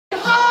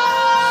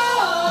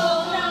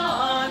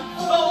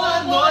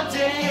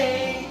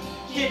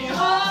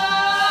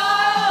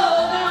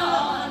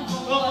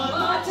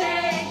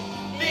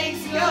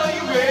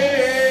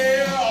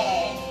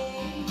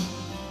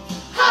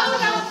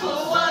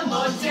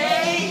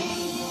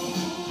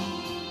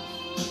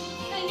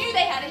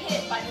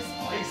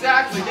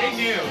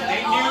knew.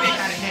 They knew they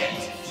had a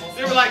hit.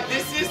 They were like,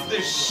 this is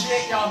the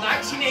shit, y'all.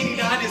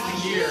 1989 is the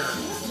year.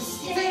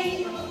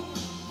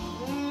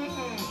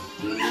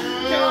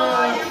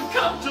 Are you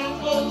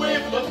comfortable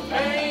with the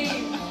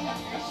pain?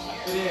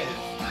 It is.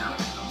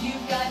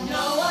 You've got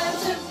no one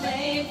to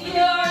blame for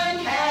your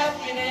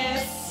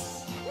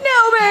unhappiness. No,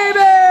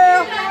 baby!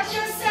 You got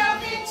yourself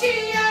into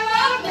your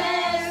own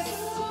mess.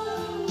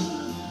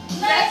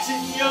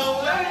 Letting your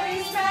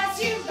worries pass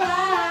you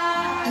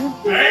by.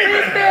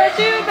 Pass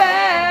you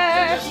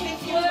by. If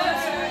you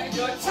were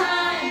your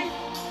time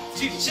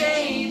To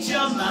change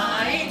your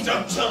mind.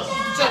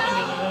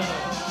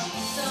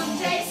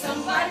 someday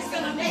somebody's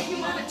gonna make you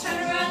wanna turn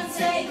around and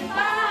say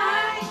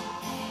goodbye.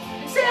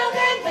 Until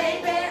then,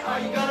 baby, are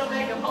you gonna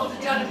make them hold you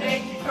down and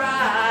make you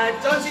cry?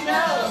 Don't you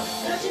know?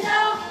 Don't you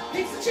know?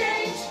 Things will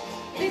change.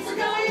 Things will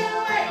go your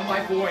way. And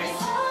my voice.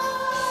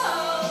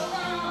 Hold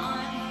on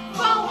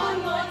for one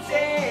more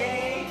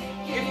day.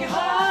 If you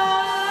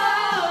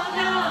hold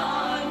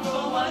on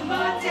for one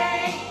more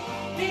day,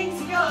 things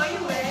will go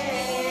your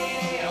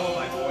way. Oh,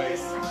 my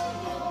voice.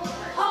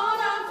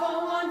 Hold on for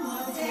one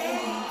more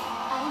day.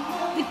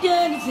 The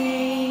gun is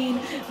in.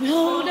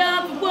 Hold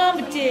on for one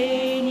more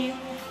day.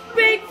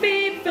 Break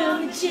free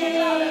from the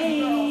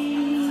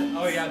chains.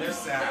 Oh, yeah, they're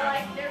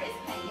sad. There is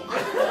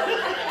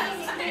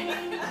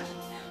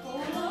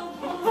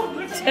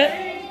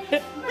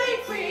break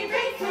free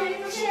from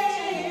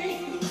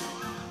chains.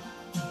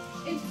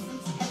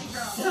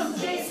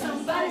 Someday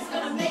somebody's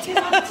gonna make you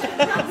want to turn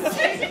around and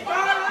say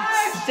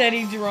goodbye.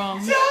 Steady drum.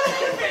 Don't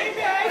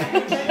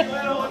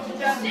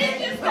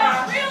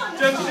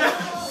you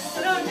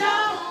know? No,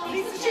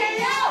 needs to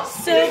change out.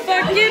 So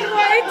fucking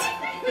white.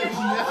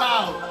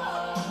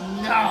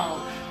 No.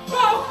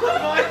 Oh,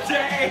 one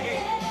day.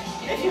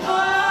 If you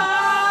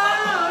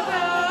hold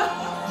on.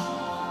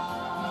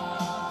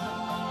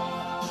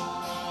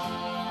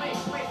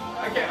 Wait.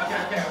 Okay.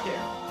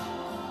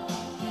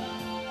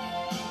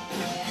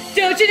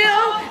 Don't you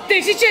know?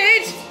 Things have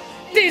changed.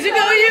 Things will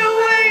go your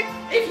way.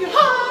 If you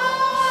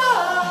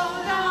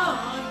hold on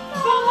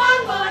for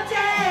one more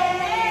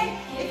day.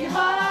 If you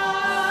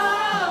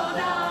hold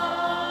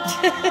on.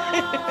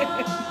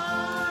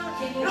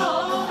 Can you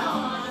hold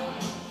on?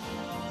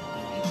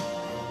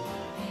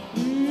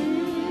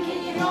 Can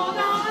you hold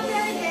on,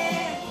 baby?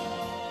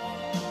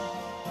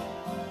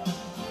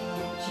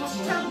 Won't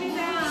you tell me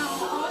now?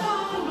 Hold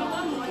on for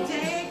one more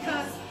day,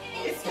 'cause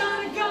it's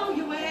gonna go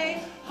your way.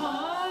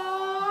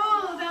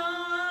 Hold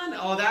on.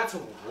 Oh, that's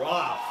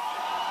rough.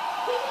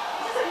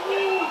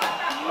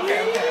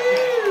 Okay.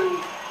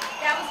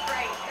 That was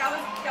great. That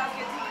was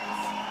good times.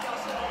 Y'all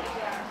should all be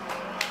there.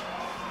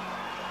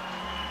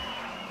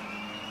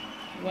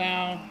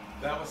 Wow.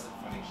 That was some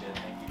funny shit.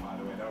 Thank you, by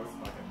the way. That was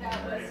fucking That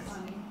was hilarious.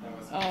 funny. That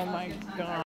was Oh my god.